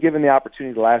not been given the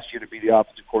opportunity last year to be the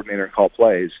offensive coordinator and call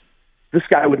plays, this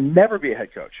guy would never be a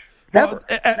head coach. Never.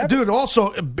 Well, dude,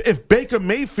 also, if Baker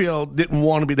Mayfield didn't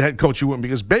want to be the head coach, he wouldn't,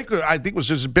 because Baker, I think, was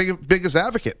his biggest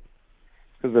advocate.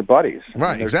 Because they're buddies.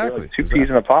 Right, exactly. Like 2 peas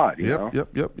in a pod,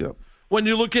 Yep. When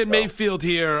you look at Mayfield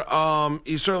here,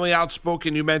 he's certainly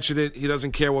outspoken. You mentioned it. He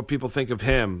doesn't care what people think of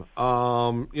him.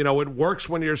 It works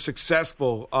when you're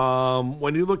successful.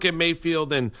 When you look at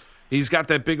Mayfield, and he's got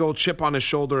that big old chip on his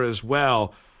shoulder as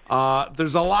well,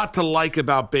 there's a lot to like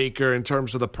about Baker in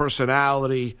terms of the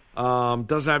personality.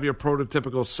 Doesn't have your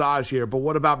prototypical size here. But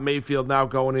what about Mayfield now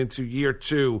going into year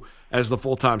 2 as the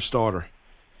full-time starter?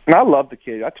 And I love the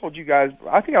kid. I told you guys,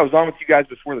 I think I was on with you guys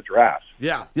before the draft.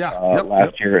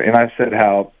 Last year, and I said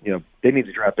how they need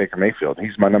to draft Baker Mayfield.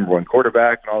 He's my number 1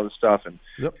 quarterback and all this stuff,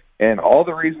 and all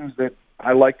the reasons that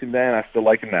I liked him then, I still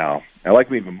like him now. I like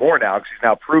him even more now because he's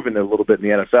now proven it a little bit in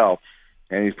the NFL,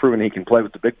 and he's proven he can play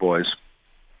with the big boys.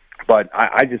 But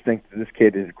I just think that this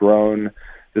kid has grown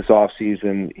this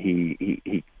offseason.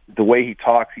 He the way he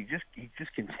talks, he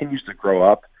just continues to grow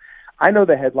up. I know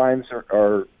the headlines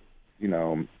are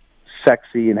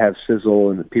sexy and have sizzle,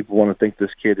 and people want to think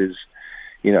this kid is,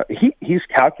 he's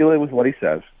calculated with what he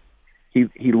says.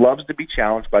 He loves to be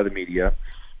challenged by the media.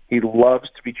 He loves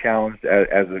to be challenged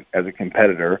as a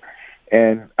competitor.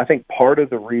 And I think part of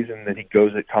the reason that he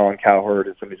goes at Colin Cowherd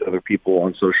and some of these other people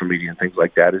on social media and things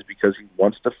like that is because he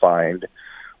wants to find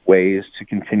ways to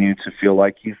continue to feel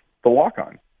like he's the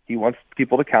walk-on. He wants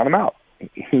people to count him out.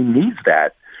 He needs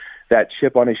that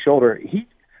chip on his shoulder.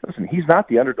 He's not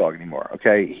the underdog anymore,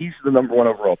 okay? He's the number 1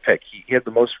 overall pick. He had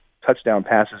the most touchdown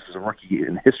passes as a rookie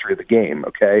in the history of the game,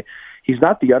 okay? He's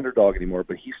not the underdog anymore,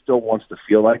 but he still wants to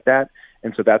feel like that,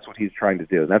 and so that's what he's trying to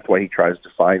do. And that's why he tries to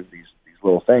find these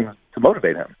little things to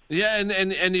motivate him. Yeah,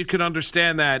 and you can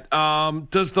understand that.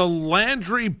 Does the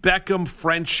Landry-Beckham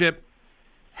friendship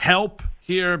help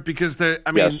here? Because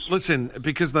listen,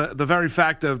 because the very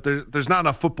fact of there's not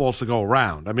enough footballs to go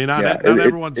around. I mean, not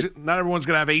everyone's going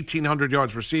to have 1,800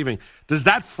 yards receiving. Does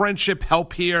that friendship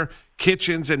help here,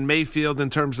 Kitchens and Mayfield, in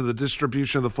terms of the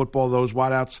distribution of the football, those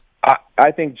wideouts?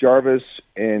 I think Jarvis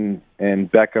and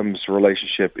Beckham's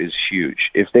relationship is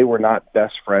huge. If they were not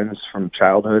best friends from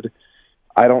childhood,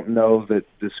 I don't know that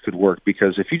this could work,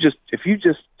 because if you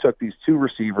just took these 2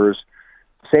 receivers,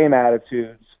 same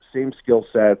attitudes, same skill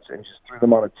sets, and just threw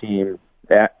them on a team,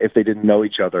 if they didn't know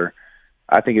each other,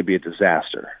 I think it'd be a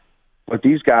disaster. But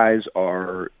these guys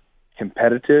are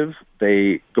competitive.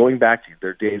 Going back to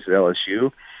their days at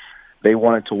LSU, they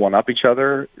wanted to one-up each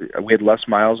other. We had Les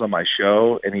Miles on my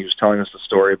show, and he was telling us the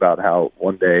story about how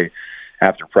one day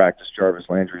after practice, Jarvis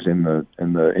Landry's in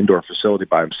the indoor facility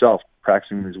by himself,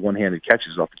 practicing his one-handed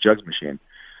catches off the jugs machine.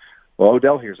 Well,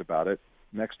 Odell hears about it.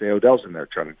 Next day, Odell's in there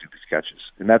trying to do these catches,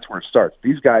 and that's where it starts.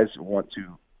 These guys want to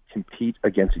compete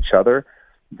against each other.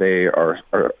 They are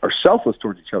selfless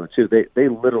towards each other too. They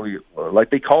literally,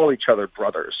 like, they call each other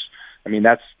brothers. I mean,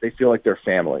 they feel like they're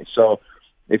family. So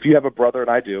if you have a brother, and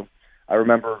I do, I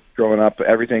remember growing up,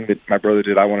 everything that my brother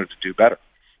did, I wanted to do better.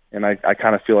 and I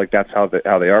kind of feel like that's how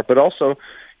they are. But also,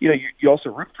 you also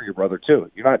root for your brother too.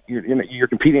 You're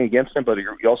competing against him, but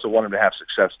you also want him to have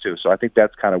success too. So I think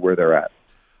that's kind of where they're at.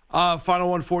 Final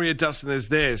one for you, Dustin, is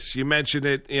this. You mentioned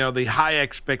it, the high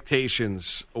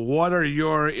expectations. What are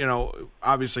your,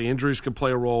 obviously injuries could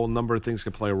play a role, a number of things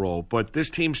could play a role, but this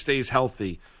team stays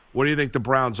healthy. What do you think the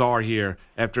Browns are here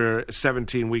after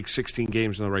 17 weeks, 16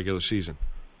 games in the regular season?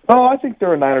 Oh, I think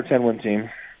they're a 9 or 10 win team,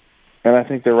 and I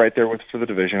think they're right there for the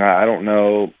division. I don't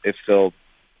know if they'll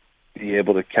be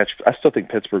able to catch. I still think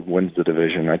Pittsburgh wins the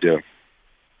division. I do.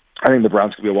 I think the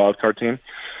Browns could be a wild card team.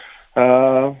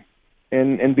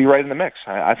 And be right in the mix.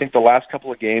 I think the last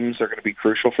couple of games are going to be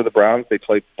crucial for the Browns. They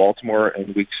play Baltimore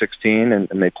in Week 16, and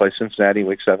they play Cincinnati in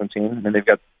Week 17, and they've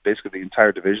got basically the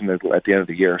entire division at the end of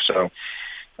the year. So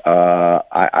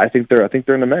I think they're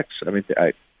in the mix. I mean,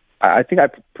 I think I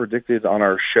predicted on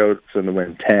our show for them to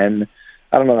win 10.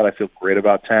 I don't know that I feel great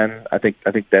about 10. I think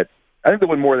they'll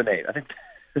win more than 8. I think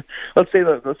let's say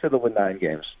they'll win 9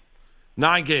 games.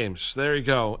 9 games. There you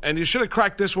go. And you should have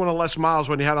cracked this one of Les Miles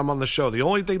when you had him on the show. The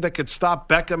only thing that could stop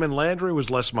Beckham and Landry was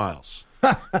Les Miles.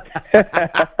 Nice.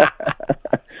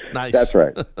 That's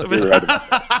right. You're right about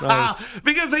that. Nice.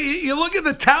 Because you look at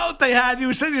the talent they had,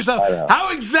 you said to yourself,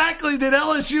 how exactly did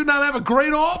LSU not have a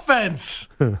great offense?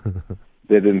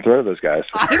 They didn't throw those guys.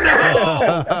 I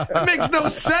know. It makes no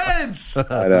sense.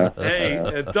 I know.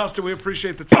 Hey, Dustin, we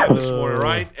appreciate the time this morning,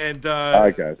 right? And all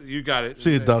right, guys. You got it.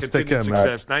 See you, Dustin. Take care,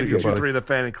 success. Matt. 92.3 The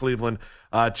Fan in Cleveland.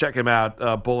 Check him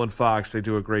out. Bull and Fox, they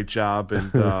do a great job.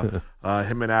 And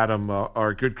him and Adam are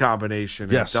a good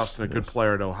combination. Yes. And Dustin, a good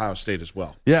player at Ohio State as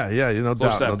well. Yeah, no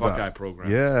Close doubt. that No Buckeye doubt.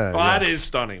 program. Yeah. Well, that is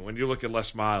stunning when you look at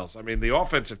Les Miles. I mean, the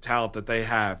offensive talent that they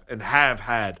have and have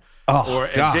had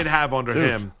and did have under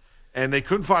him. And they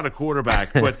couldn't find a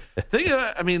quarterback. But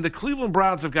the Cleveland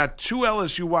Browns have got 2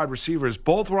 LSU wide receivers.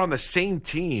 Both were on the same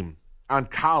team on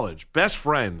college. Best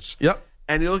friends. Yep.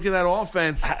 And you look at that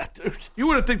offense, you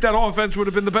would have think that offense would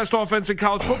have been the best offense in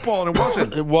college football, and it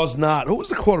wasn't. It was not. Who was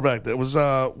the quarterback? That was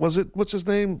it? What's his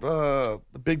name? The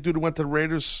big dude who went to the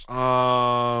Raiders.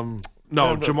 No,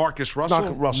 Jamarcus Russell.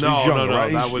 Not Russell. No, He's young, no.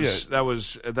 right?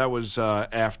 That was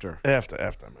after.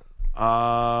 After.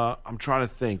 I'm trying to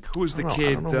think. Who was the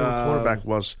kid? I don't know who the quarterback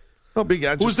was. No big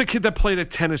guy. Who was the kid that played at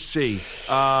Tennessee? He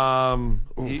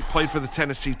played for the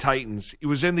Tennessee Titans. He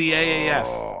was in the AAF.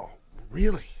 Oh,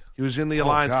 really? He was in the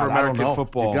Alliance for American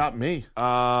Football. You got me.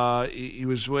 He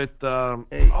was with.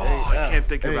 I can't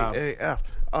think about it. AAF.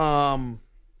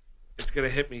 It's going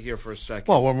to hit me here for a second.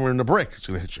 Well, when we're in the break, it's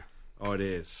going to hit you. Oh, it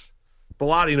is.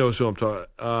 Bellotti knows who I'm talking.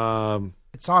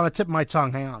 It's on the tip of my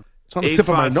tongue. Hang on. It's on the tip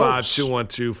of my nose.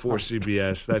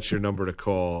 855-212-4CBS. That's your number to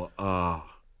call.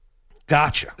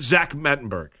 Gotcha. Zach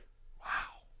Mettenberg.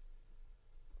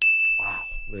 Wow.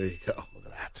 There you go. Look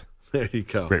at that. There you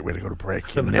go. Great way to go to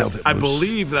break. You nailed it. I Moose.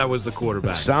 believe that was the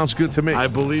quarterback. Sounds good to me. I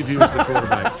believe he was the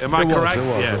quarterback. Am I correct? It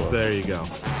was. Yes, there you go.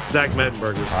 Zach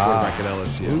Mettenberg was the quarterback at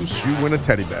LSU. Moose, you win a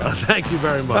teddy bear. Thank you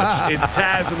very much. It's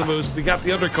Taz and the Moose. We got the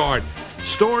undercard.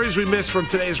 Stories we missed from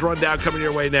today's rundown coming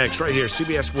your way next, right here,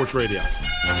 CBS Sports Radio.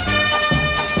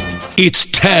 It's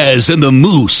Taz and the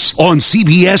Moose on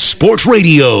CBS Sports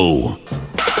Radio.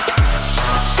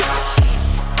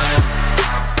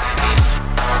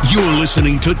 You're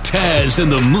listening to Taz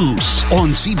and the Moose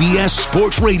on CBS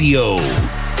Sports Radio.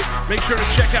 Make sure to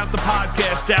check out the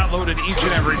podcast, downloaded each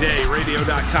and every day,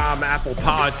 radio.com, Apple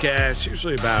Podcasts,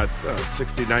 usually about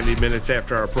 60, 90 minutes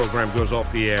after our program goes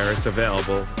off the air. It's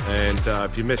available. And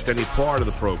if you missed any part of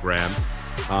the program,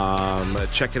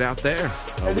 check it out there.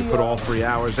 We put all 3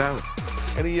 hours out.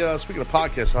 Speaking of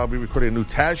podcasts, I'll be recording a new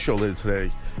Taz show later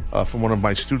today from one of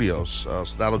my studios. So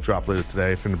that'll drop later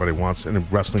today if anybody wants any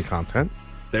wrestling content.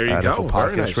 There you go.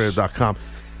 Podcastradio.com.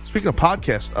 Speaking of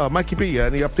podcasts, Mikey B,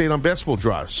 any update on basketball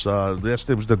drives?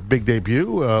 Yesterday was the big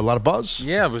debut. A lot of buzz.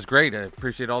 Yeah, it was great. I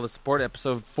appreciate all the support.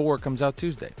 Episode 4 comes out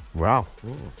Tuesday. Wow.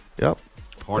 Ooh. Yep.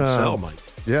 Hard sell, Mike.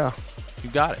 Yeah. You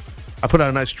got it. I put out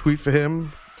a nice tweet for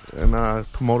him and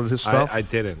promoted his stuff. I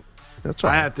didn't. That's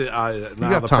all right. I had to.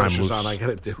 Now the pressure's on. I got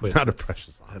to do it. Now the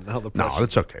pressure's on. No,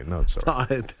 it's okay. No, it's all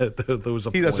right. There was a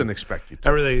he point. doesn't expect you to.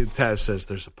 Everything Taz says,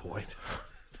 there's a point.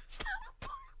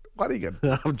 Why do you get?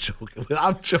 I'm joking.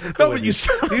 I'm joking. No, but you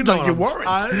sound like you're worried.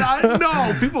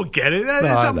 No, people get it.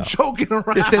 I'm joking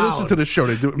around. If they listen to the show,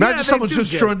 they do. Imagine someone's just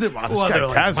joined in. Wow, this guy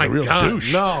Taz is a real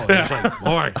douche. No, it's like,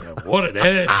 Mark, what an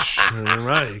edge.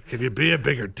 Right. Can you be a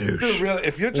bigger douche? Dude, really,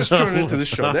 if you're just joining into this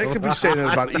show, they could be saying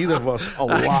that about either of us a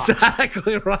lot.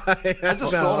 Exactly right. I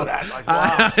just know that. Like,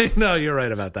 wow. I know, you're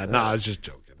right about that. No, I was just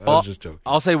joking. I was just joking.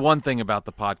 I'll say one thing about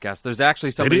the podcast. There's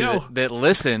actually somebody that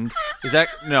listened.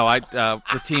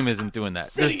 The team isn't doing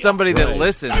that. There's somebody that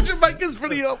listens. I just make his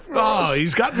video for us.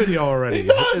 He's got video already. He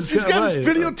does. He's got his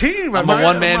video team. I'm a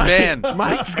one-man band.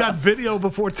 Mike's got video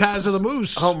before Taz of the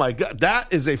Moose. Oh, my God.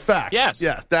 That is a fact. Yes.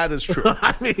 Yeah, that is true.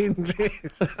 I mean,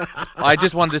 geez. I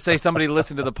just wanted to say somebody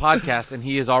listened to the podcast, and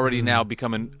he has already now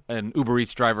become an Uber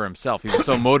Eats driver himself. He was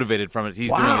so motivated from it,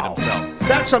 he's doing it himself.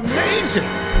 That's amazing.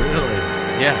 Really?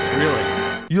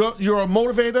 Yes, really. You're a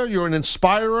motivator. You're an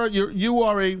inspirer. You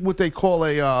are what they call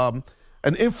an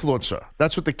influencer.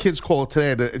 That's what the kids call it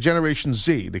today. The Generation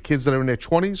Z, the kids that are in their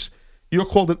 20s. You're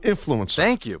called an influencer.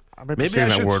 Thank you. Maybe I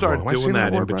should start doing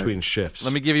that in between shifts.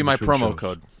 Let me give you my promo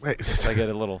code. Wait. I get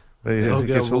a little.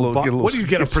 What do you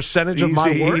get? A percentage of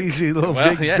my work? Easy, little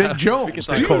Big Jones.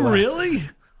 Do you really?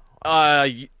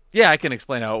 Yeah, I can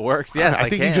explain how it works. Yes, I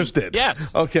think can. you just did.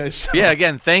 Yes. Okay. So. Yeah.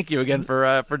 Again, thank you again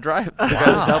for driving.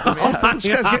 Helping me out. This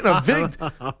guy's getting a vig.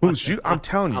 Moose, I'm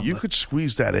telling you, you could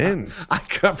squeeze that in. I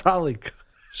could probably.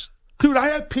 Dude, I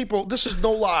had people. This is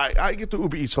no lie. I get to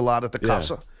Uber Eats a lot at the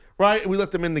casa, right? We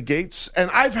let them in the gates,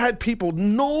 and I've had people,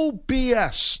 no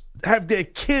BS, have their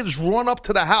kids run up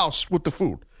to the house with the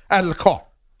food out of the car.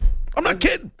 I'm not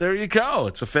kidding. There you go.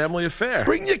 It's a family affair.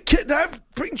 Bring your kid.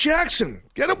 Bring Jackson.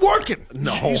 Get him working.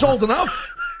 No. He's old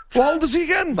enough. How old is he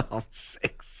again? I'm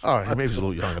 6. All right, maybe he's a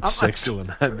little young. I'm 6. Not doing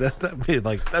that.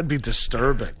 That'd be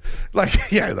disturbing.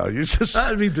 You just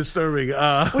that'd be disturbing. You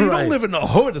don't live in the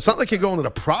hood. It's not like you're going to the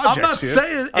projects. I'm not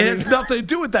saying it has nothing to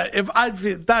do with that.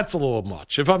 That's a little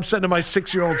much. If I'm sending my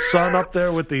 6-year-old son up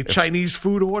there with the Chinese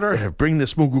food order, bring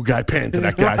this Mugu guy pan to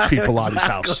that guy Picolati's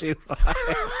house.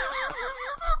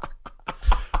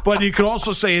 But you could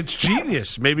also say it's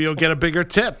genius. Maybe you'll get a bigger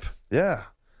tip. Yeah.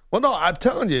 Well, no, I'm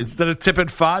telling you. Instead of tipping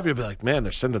 5, you'll be like, man,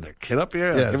 they're sending their kid up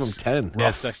here? Yes. Give them 10. Yeah,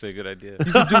 that's actually a good idea.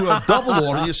 You could do a double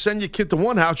order. You send your kid to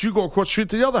one house, you go across the street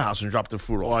to the other house and drop the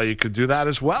food off. Well, you could do that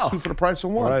as well. 2 for the price of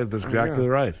 1. Right, that's exactly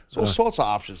right. So all sorts of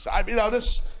options.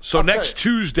 So next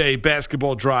Tuesday,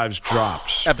 Basketball Drives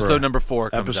drops. Episode number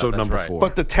 4 comes Episode out. number That's 4.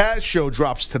 But the Taz show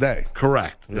drops today.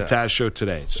 Correct. The Taz show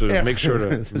today. So make sure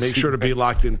to be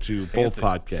locked into both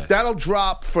podcasts. That'll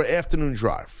drop for Afternoon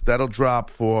Drive. That'll drop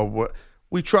for what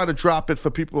we try to drop it for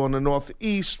people in the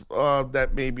Northeast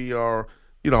that maybe are,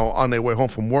 on their way home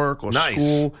from work or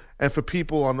school, and for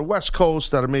people on the West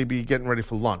Coast that are maybe getting ready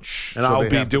for lunch. And I'll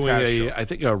be doing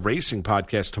a racing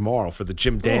podcast tomorrow for the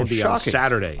Jim Dandy on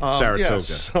Saturday in Saratoga.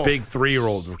 Yes. Big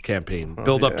 3-year-old campaign.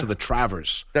 Build up to the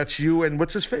Travers. That's you and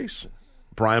what's his face?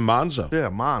 Brian Monzo. Yeah,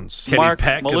 Mons. Kenny Mark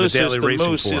Peck of the Daily Racing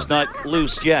Moose Forum. is not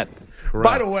loose yet. Correct.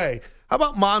 By the way, how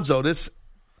about Monzo?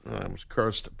 I was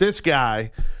cursed. This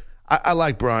guy, I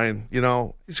like Brian.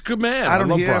 He's a good man. I don't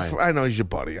love hear. Brian. I know he's your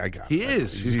buddy. I got. He it.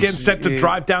 is. He's getting set to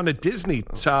drive down to Disney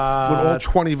with all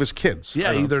 20 of his kids.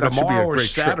 Yeah, either that should be a tomorrow or great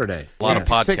Saturday. Trip. A lot of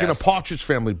podcasts. Taking a Partridge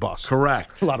Family bus.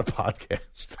 Correct. A lot of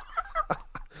podcasts.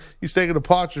 He's taking a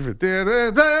Partridge. You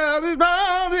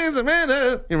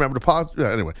remember the Partridge?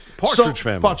 Yeah, anyway, Partridge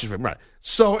Family. Partridge Family. Right.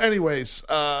 So, anyways,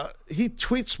 he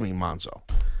tweets me, Monzo.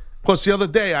 Of course, the other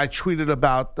day I tweeted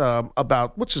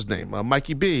about what's his name,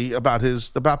 Mikey B, about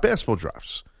basketball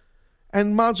drives,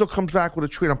 and Monzo comes back with a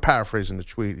tweet. I'm paraphrasing the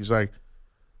tweet. He's like,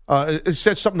 he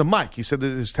said something to Mike. He said,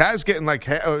 "Is Taz getting like?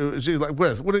 Is he like?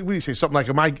 What did he say? Something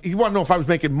like, Mike? He wanted to know if I was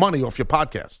making money off your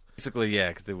podcast." Basically, yeah,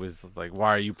 because it was like,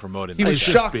 why are you promoting? He was He's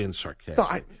shocked. just being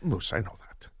sarcastic. No, Moose, I know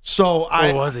that. So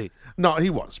was he? No, he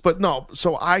was. But no.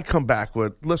 So I come back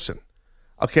with, listen,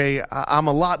 okay, I'm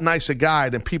a lot nicer guy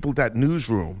than people at that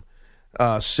newsroom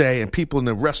say, and people in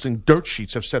the wrestling dirt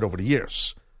sheets have said over the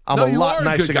years. I'm a lot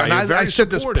nicer guy. And I said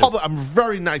this public. I'm a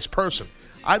very nice person.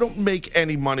 I don't make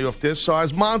any money off this. So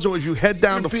as Monzo, as you head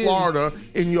down to Florida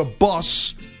in your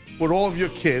bus with all of your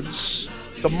kids,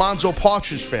 the Monzo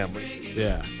Partridge Family.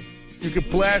 Yeah. You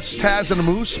could blast Taz and the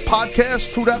Moose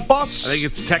podcast through that bus. I think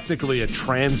it's technically a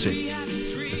transit.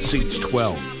 It seats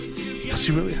 12. Does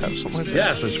he really have something like that?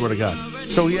 Yes, I swear to God.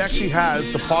 So he actually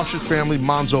has the Partridge Family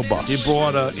Monzo bus. He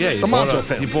bought a Monzo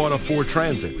family. He bought a Ford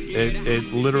Transit. It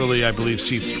literally, I believe,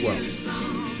 seats 12.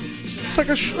 It's like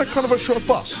like kind of a short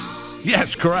bus.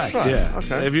 Yes, correct. Right, yeah.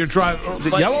 okay. If you're driving, Is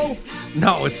it yellow?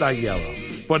 No, it's not yellow.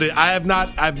 But I've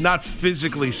not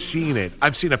physically seen it.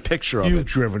 I've seen a picture of it. You've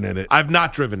driven in it. I've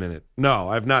not driven in it. No,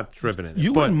 I've not driven in it.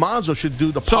 You and Monzo should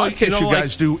do the So, podcast you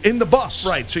guys do in the bus.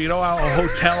 Right. So you know how a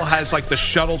hotel has like the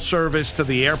shuttle service to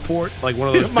the airport, like one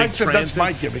of those Mike big said transits. that's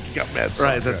my gimmick. You got mad.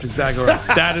 Right. That's exactly right.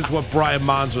 That is what Brian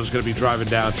Monzo is going to be driving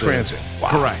down to. Transit.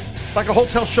 Wow. Correct. Like a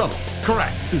hotel shuttle.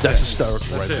 Correct. Dude, that's hysterical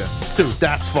That's right it. there. Dude,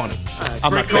 that's funny.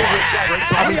 I'm not Break kidding. over.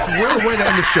 I mean, we're the way to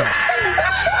end the show.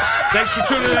 Thanks for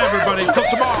tuning in, everybody. Till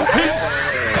tomorrow. Peace.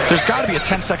 There's got to be a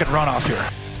 10-second runoff here.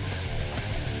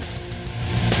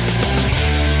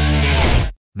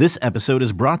 This episode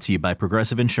is brought to you by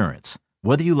Progressive Insurance.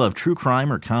 Whether you love true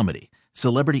crime or comedy,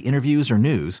 celebrity interviews or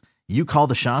news, you call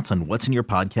the shots on what's in your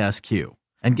podcast queue.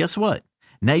 And guess what?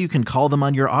 Now you can call them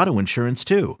on your auto insurance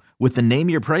too with the Name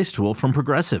Your Price tool from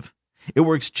Progressive. It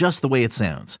works just the way it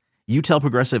sounds. You tell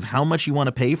Progressive how much you want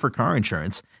to pay for car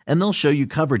insurance, and they'll show you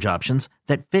coverage options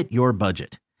that fit your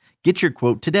budget. Get your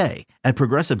quote today at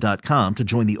Progressive.com to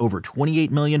join the over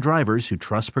 28 million drivers who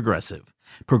trust Progressive.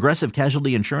 Progressive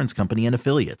Casualty Insurance Company and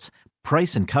Affiliates.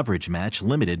 Price and coverage match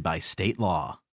limited by state law.